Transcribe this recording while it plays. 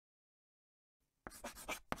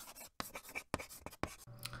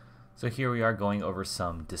So here we are going over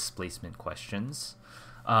some displacement questions.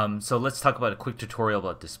 So let's talk about a quick tutorial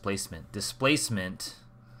about displacement. Displacement,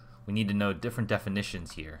 we need to know different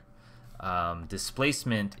definitions here.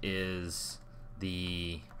 Displacement is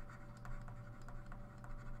the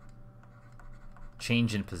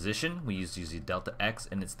change in position. We use usually delta x,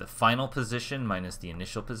 and it's the final position minus the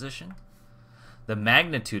initial position. The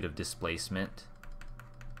magnitude of displacement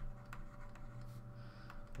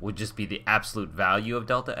would just be the absolute value of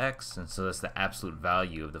delta x, and so that's the absolute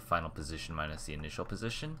value of the final position minus the initial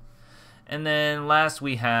position. And then last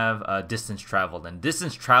we have distance traveled, and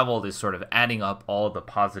distance traveled is sort of adding up all of the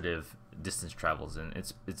positive distance travels, and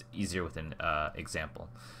it's easier with an example.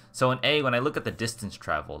 So in A, when I look at the distance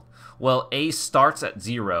traveled, well, A starts at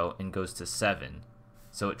 0 and goes to 7,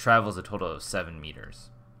 so it travels a total of 7 meters.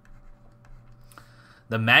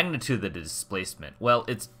 The magnitude of the displacement, well,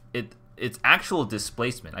 its actual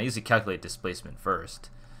displacement, I usually calculate displacement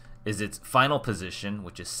first, is its final position,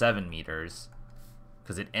 which is 7 meters,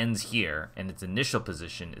 because it ends here, and its initial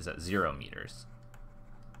position is at 0 meters.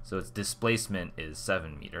 So its displacement is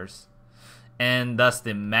 7 meters. And thus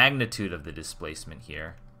the magnitude of the displacement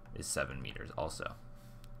here is 7 meters also.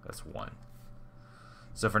 That's 1.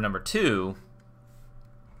 So for number 2,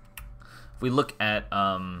 if we look at,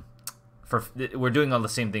 we're doing all the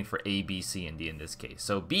same thing for A, B, C, and D in this case.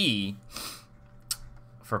 So B,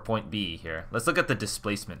 for point B here, let's look at the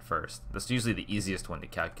displacement first. That's usually the easiest one to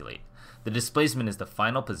calculate. The displacement is the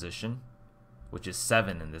final position, which is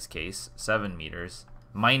 7 in this case, 7 meters,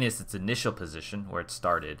 minus its initial position, where it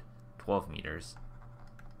started, 12 meters,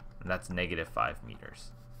 and that's negative 5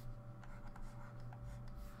 meters.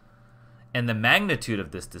 And the magnitude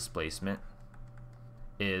of this displacement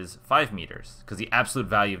is 5 meters, because the absolute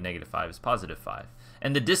value of negative 5 is positive 5.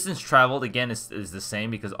 And the distance traveled, again, is the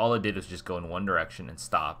same, because all it did was just go in one direction and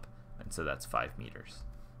stop, and so that's 5 meters.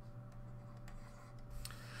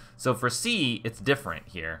 So for C, it's different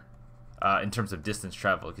here in terms of distance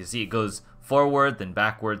traveled. You see it goes forward, then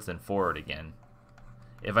backwards, then forward again.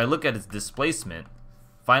 If I look at its displacement,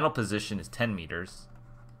 final position is 10 meters.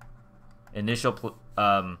 Initial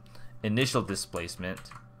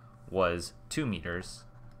displacement was 2 meters,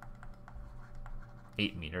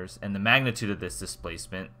 8 meters, and the magnitude of this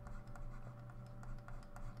displacement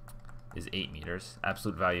is 8 meters.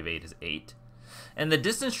 Absolute value of 8 is 8. And the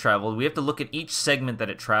distance traveled, we have to look at each segment that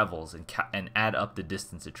it travels and add up the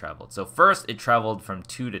distance it traveled. So first it traveled from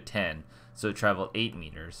 2 to 10, so it traveled 8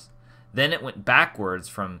 meters. Then it went backwards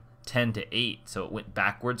from 10 to 8, so it went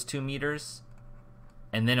backwards 2 meters.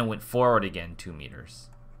 And then it went forward again 2 meters,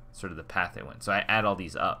 sort of the path it went. So I add all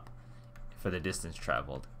these up for the distance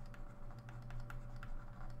traveled,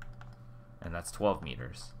 and that's 12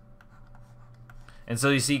 meters. And so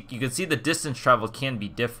you can see the distance traveled can be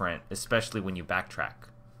different, especially when you backtrack.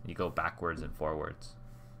 You go backwards and forwards.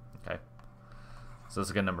 Okay, so let's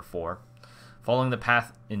look at number 4. Following the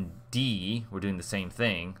path in D, we're doing the same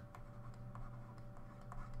thing.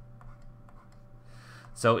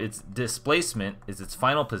 So its displacement is its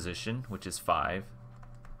final position, which is 5,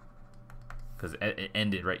 because it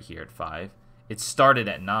ended right here at 5. It started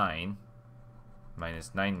at 9,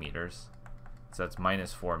 minus 9 meters, so that's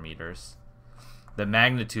minus 4 meters. The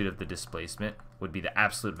magnitude of the displacement would be the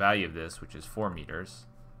absolute value of this, which is 4 meters.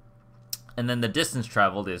 And then the distance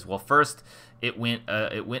traveled is, well, first it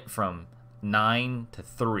went from 9 to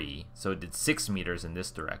 3, so it did 6 meters in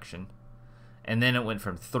this direction. And then it went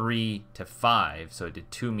from 3 to 5, so it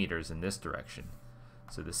did 2 meters in this direction.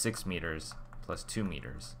 So the 6 meters plus 2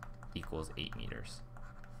 meters equals 8 meters.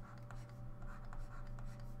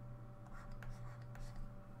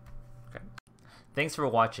 Okay. Thanks for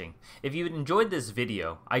watching. If you enjoyed this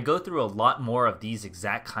video, I go through a lot more of these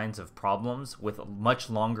exact kinds of problems with much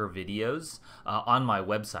longer videos on my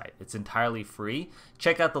website. It's entirely free.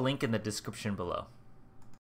 Check out the link in the description below.